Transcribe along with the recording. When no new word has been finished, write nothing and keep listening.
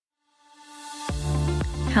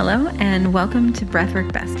Hello, and welcome to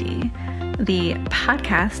Breathwork Bestie, the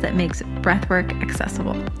podcast that makes breathwork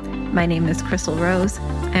accessible. My name is Chrystal Rose.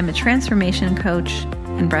 I'm a transformation coach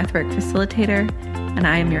and breathwork facilitator, and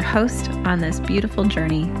I am your host on this beautiful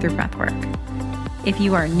journey through breathwork. If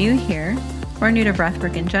you are new here or new to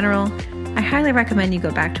breathwork in general, I highly recommend you go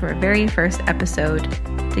back to our very first episode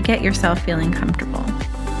to get yourself feeling comfortable.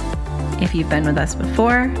 If you've been with us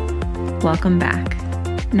before, welcome back.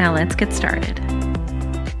 Now let's get started.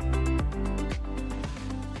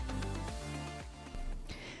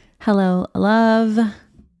 Hello, love.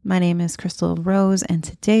 My name is Chrystal Rose, and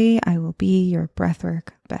today I will be your breathwork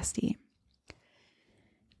bestie.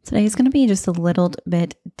 Today is going to be just a little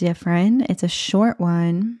bit different. It's a short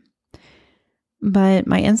one, but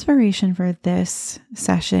my inspiration for this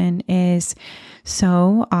session is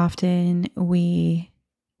so often we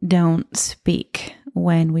don't speak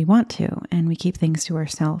when we want to, and we keep things to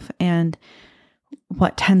ourselves. And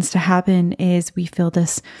what tends to happen is we feel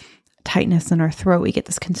this tightness in our throat. We get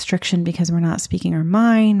this constriction because we're not speaking our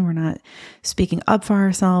mind. We're not speaking up for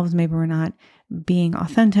ourselves. Maybe we're not being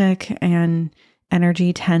authentic, and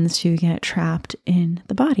energy tends to get trapped in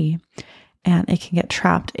the body, and it can get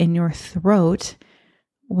trapped in your throat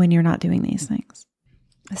when you're not doing these things.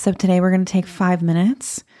 So today we're going to take 5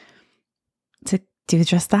 minutes to do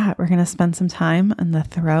just that. We're going to spend some time on the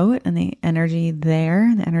throat and the energy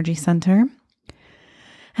there, the energy center.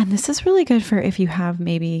 And this is really good for if you have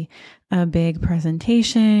maybe a big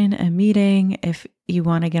presentation, a meeting, if you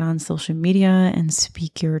want to get on social media and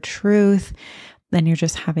speak your truth, then you're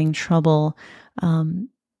just having trouble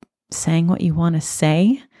saying what you want to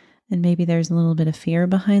say. And maybe there's a little bit of fear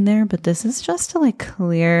behind there, but this is just to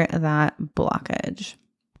clear that blockage.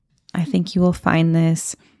 I think you will find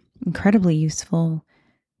this incredibly useful,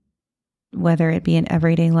 whether it be in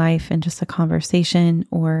everyday life and just a conversation,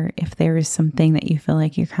 or if there is something that you feel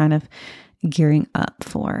like you're kind of gearing up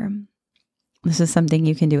for. This is something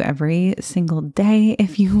you can do every single day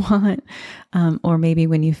if you want, or maybe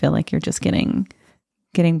when you feel like you're just getting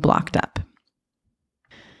blocked up.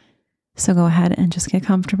 So go ahead and just get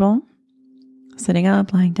comfortable, sitting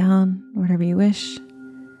up, lying down, whatever you wish.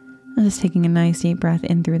 And just taking a nice deep breath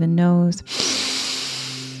in through the nose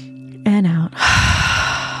and out.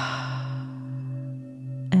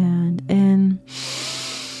 And in.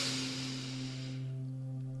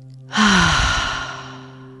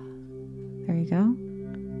 There you go.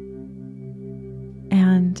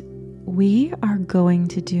 And we are going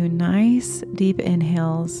to do nice deep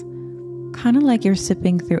inhales, kind of like you're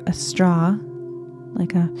sipping through a straw,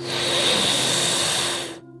 like a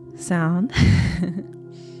sound.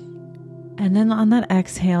 And then on that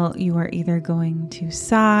exhale, you are either going to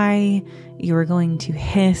sigh, you are going to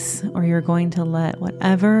hiss, or you're going to let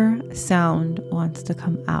whatever sound wants to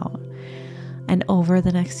come out. And over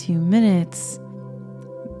the next few minutes,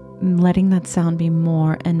 letting that sound be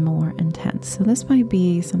more and more intense. So this might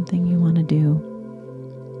be something you want to do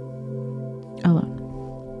alone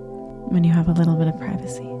when you have a little bit of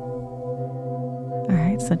privacy. All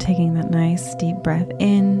right, so taking that nice deep breath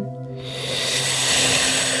in.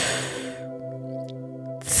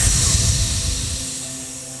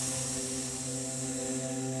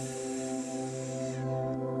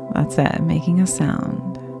 That's it, making a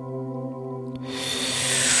sound.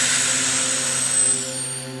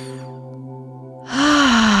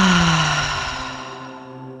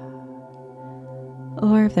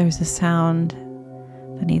 Or if there's a sound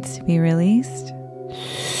that needs to be released.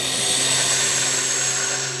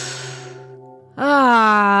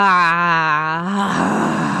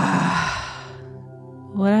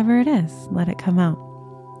 Whatever it is, let it come out.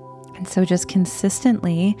 And so just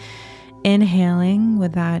consistently inhaling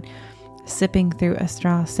with that sipping through a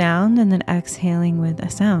straw sound, and then exhaling with a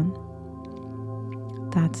sound.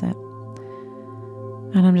 That's it.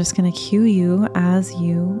 And I'm just going to cue you as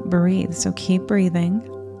you breathe. So keep breathing.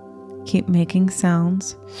 Keep making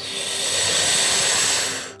sounds.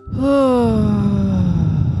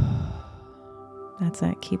 That's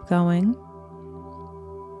it. Keep going.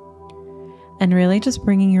 And really just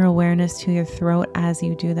bringing your awareness to your throat as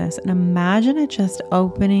you do this. And imagine it just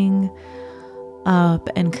opening up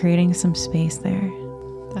and creating some space there.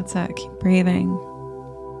 That's it. Keep breathing.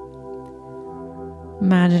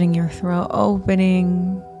 Imagining your throat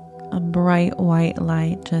opening, a bright white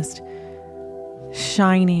light just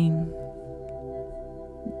shining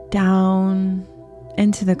down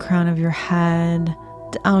into the crown of your head,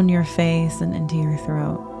 down your face, and into your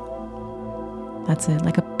throat. That's it,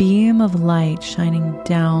 like a beam of light shining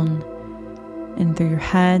down in through your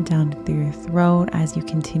head, down through your throat as you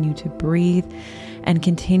continue to breathe and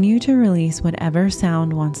continue to release whatever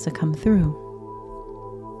sound wants to come through.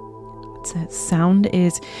 That's it. Sound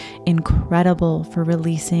is incredible for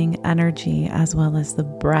releasing energy as well as the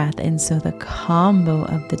breath. And so the combo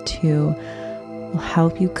of the two will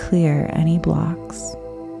help you clear any blocks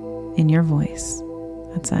in your voice.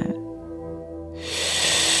 That's it.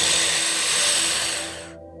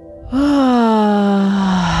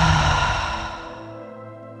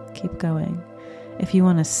 Keep going. If you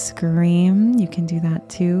want to scream, you can do that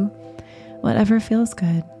too. Whatever feels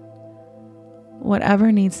good.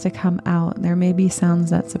 Whatever needs to come out. There may be sounds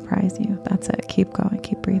that surprise you. That's it. Keep going.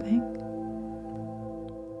 Keep breathing.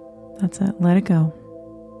 That's it. Let it go.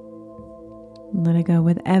 Let it go.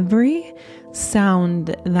 With every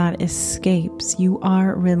sound that escapes, you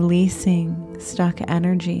are releasing stuck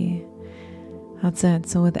energy. That's it.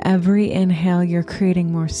 So with every inhale, you're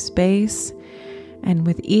creating more space. And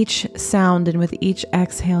with each sound and with each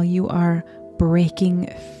exhale, you are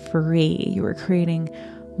breaking free. You are creating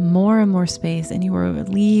more and more space, and you are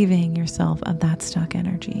relieving yourself of that stuck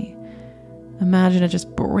energy. Imagine it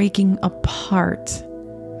just breaking apart.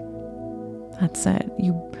 That's it.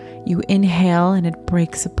 You inhale and it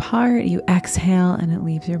breaks apart. You exhale and it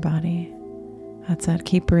leaves your body. That's it.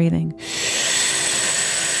 Keep breathing.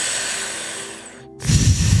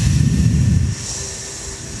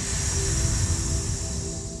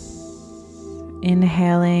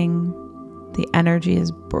 Inhaling, the energy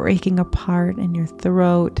is breaking apart in your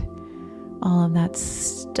throat, all of that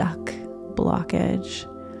stuck blockage.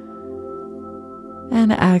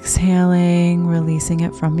 And exhaling, releasing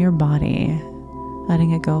it from your body,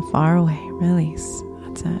 letting it go far away. Release.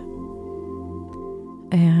 That's it.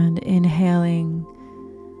 And inhaling,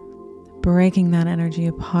 breaking that energy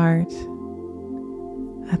apart,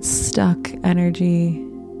 that stuck energy.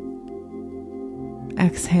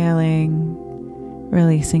 Exhaling,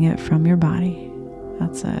 releasing it from your body.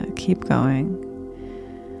 That's it. Keep going.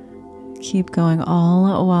 Keep going,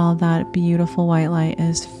 all while that beautiful white light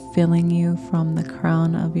is filling you from the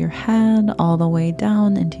crown of your head all the way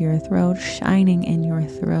down into your throat, shining in your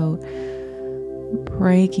throat,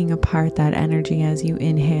 breaking apart that energy as you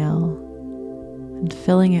inhale and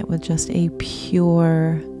filling it with just a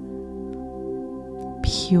pure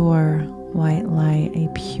white light, a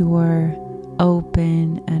pure,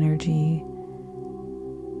 open energy.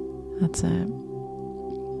 That's it.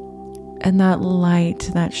 And that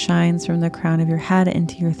light that shines from the crown of your head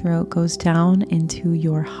into your throat goes down into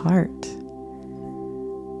your heart.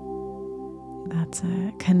 That's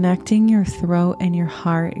it. Connecting your throat and your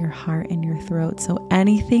heart and your throat. So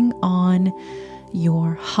anything on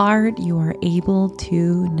your heart, you are able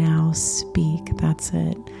to now speak. That's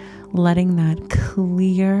it. Letting that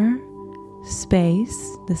clear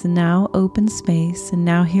space, this now open space, and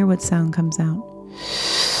now hear what sound comes out.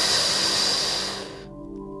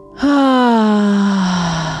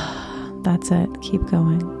 That's it. Keep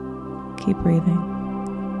going. Keep breathing.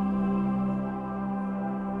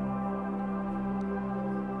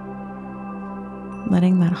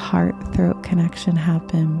 Letting that heart-throat connection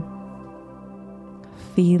happen.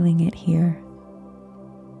 Feeling it here.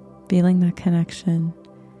 Feeling that connection.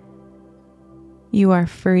 You are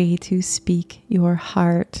free to speak your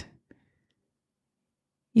heart.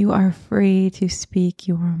 You are free to speak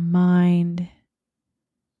your mind.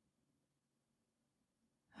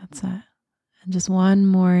 That's it. And just one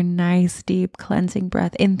more nice, deep cleansing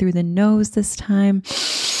breath in through the nose this time.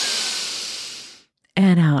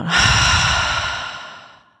 And out.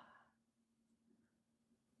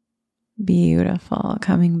 Beautiful.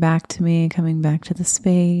 Coming back to me, coming back to the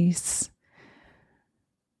space.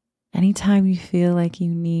 Anytime you feel like you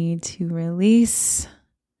need to release,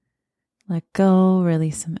 let go,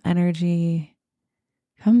 release some energy,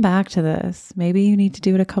 come back to this. Maybe you need to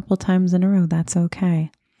do it a couple times in a row. That's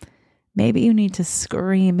okay. Maybe you need to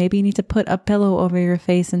scream. Maybe you need to put a pillow over your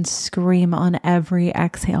face and scream on every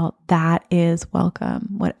exhale. That is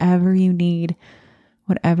welcome. Whatever you need,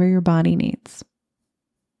 whatever your body needs.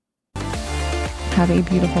 Have a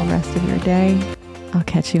beautiful rest of your day. I'll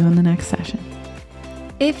catch you on the next session.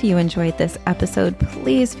 If you enjoyed this episode,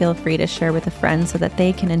 please feel free to share with a friend so that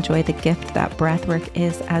they can enjoy the gift that breathwork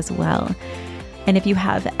is as well. And if you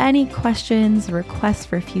have any questions, requests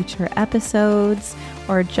for future episodes,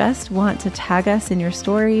 or just want to tag us in your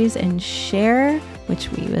stories and share, which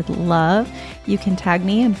we would love, you can tag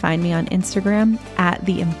me and find me on Instagram at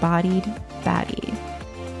The Embodied Baddie.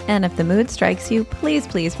 And if the mood strikes you,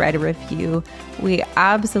 please write a review. We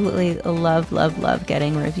absolutely love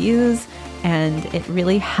getting reviews, and it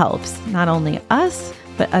really helps not only us,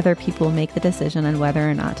 but other people make the decision on whether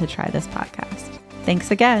or not to try this podcast. Thanks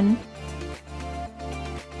again.